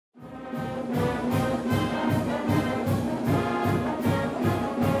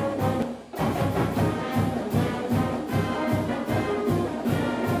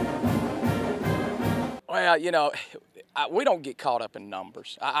Well, we don't get caught up in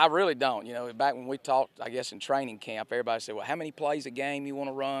numbers. I really don't. Back when we talked, I guess, in training camp, everybody said, well, how many plays a game you want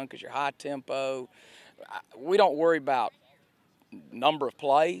to run because you're high tempo. We don't worry about number of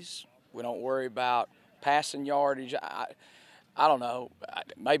plays. We don't worry about passing yardage. I don't know.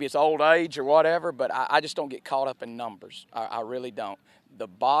 Maybe it's old age or whatever, but I just don't get caught up in numbers. I really don't. The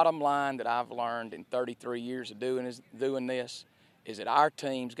bottom line that I've learned in 33 years of doing this is that our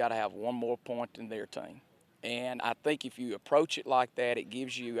team's got to have one more point than their team. And I think if you approach it like that, it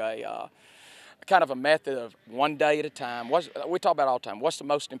gives you a kind of a method of one day at a time. We talk about all the time. What's the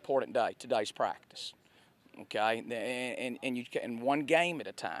most important day? Today's practice. Okay, and one game at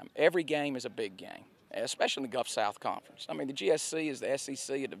a time. Every game is a big game, especially in the Gulf South Conference. I mean, the GSC is the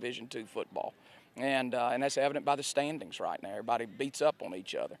SEC of Division II football, and that's evident by the standings right now. Everybody beats up on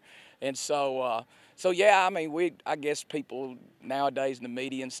each other, and so yeah. I mean, I guess people nowadays in the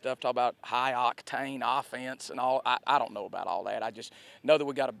media and stuff talk about high octane offense and all. I don't know about all that. I just know that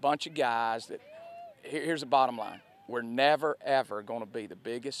we got a bunch of guys that. Here's the bottom line: we're never ever going to be the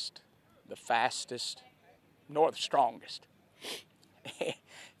biggest, the fastest, nor the strongest.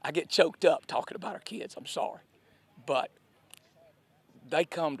 I get choked up talking about our kids, I'm sorry. But they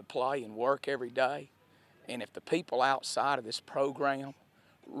come to play and work every day. And if the people outside of this program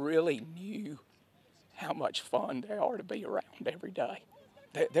really knew how much fun they are to be around every day,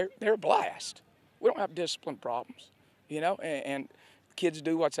 they're a blast. We don't have discipline problems, and kids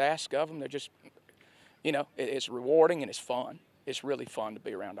do what's asked of them. They're just, it's rewarding and it's fun. It's really fun to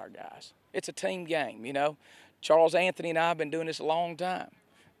be around our guys. It's a team game, Charles Anthony and I have been doing this a long time.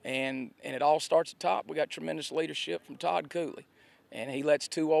 And it all starts at the top. We got tremendous leadership from Todd Cooley. And he lets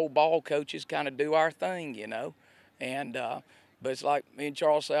two old ball coaches kind of do our thing, And but it's like me and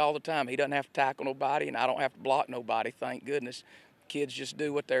Charles say all the time, he doesn't have to tackle nobody and I don't have to block nobody, thank goodness. Kids just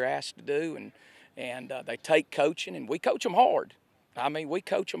do what they're asked to do and they take coaching and we coach them hard. I mean, we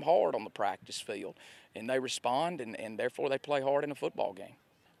coach them hard on the practice field. And they respond, and therefore they play hard in a football game.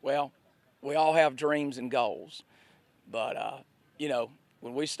 Well, we all have dreams and goals. But,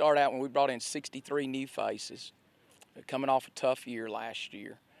 when we start out, when we brought in 63 new faces, coming off a tough year last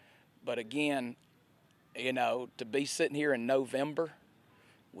year. But again, to be sitting here in November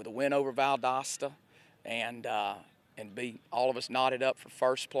with a win over Valdosta and be all of us knotted up for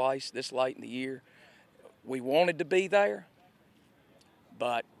first place this late in the year, we wanted to be there,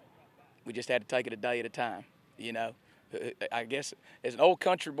 but we just had to take it a day at a time, I guess as an old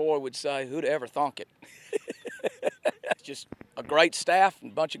country boy would say, who'd ever thunk it? It's just a great staff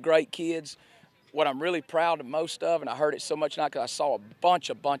and a bunch of great kids. What I'm really proud of most of, and I heard it so much now because I saw a bunch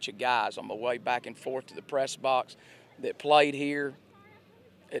of guys on my way back and forth to the press box that played here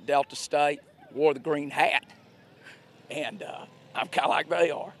at Delta State, wore the green hat. And I'm kind of like they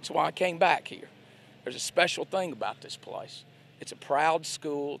are. That's why I came back here. There's a special thing about this place. It's a proud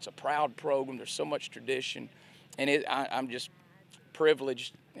school. It's a proud program. There's so much tradition. And I'm just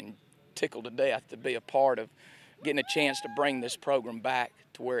privileged and tickled to death to be a part of getting a chance to bring this program back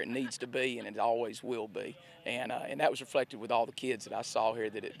to where it needs to be and it always will be. And that was reflected with all the kids that I saw here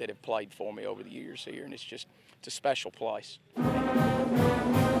that have played for me over the years here. And it's a special place.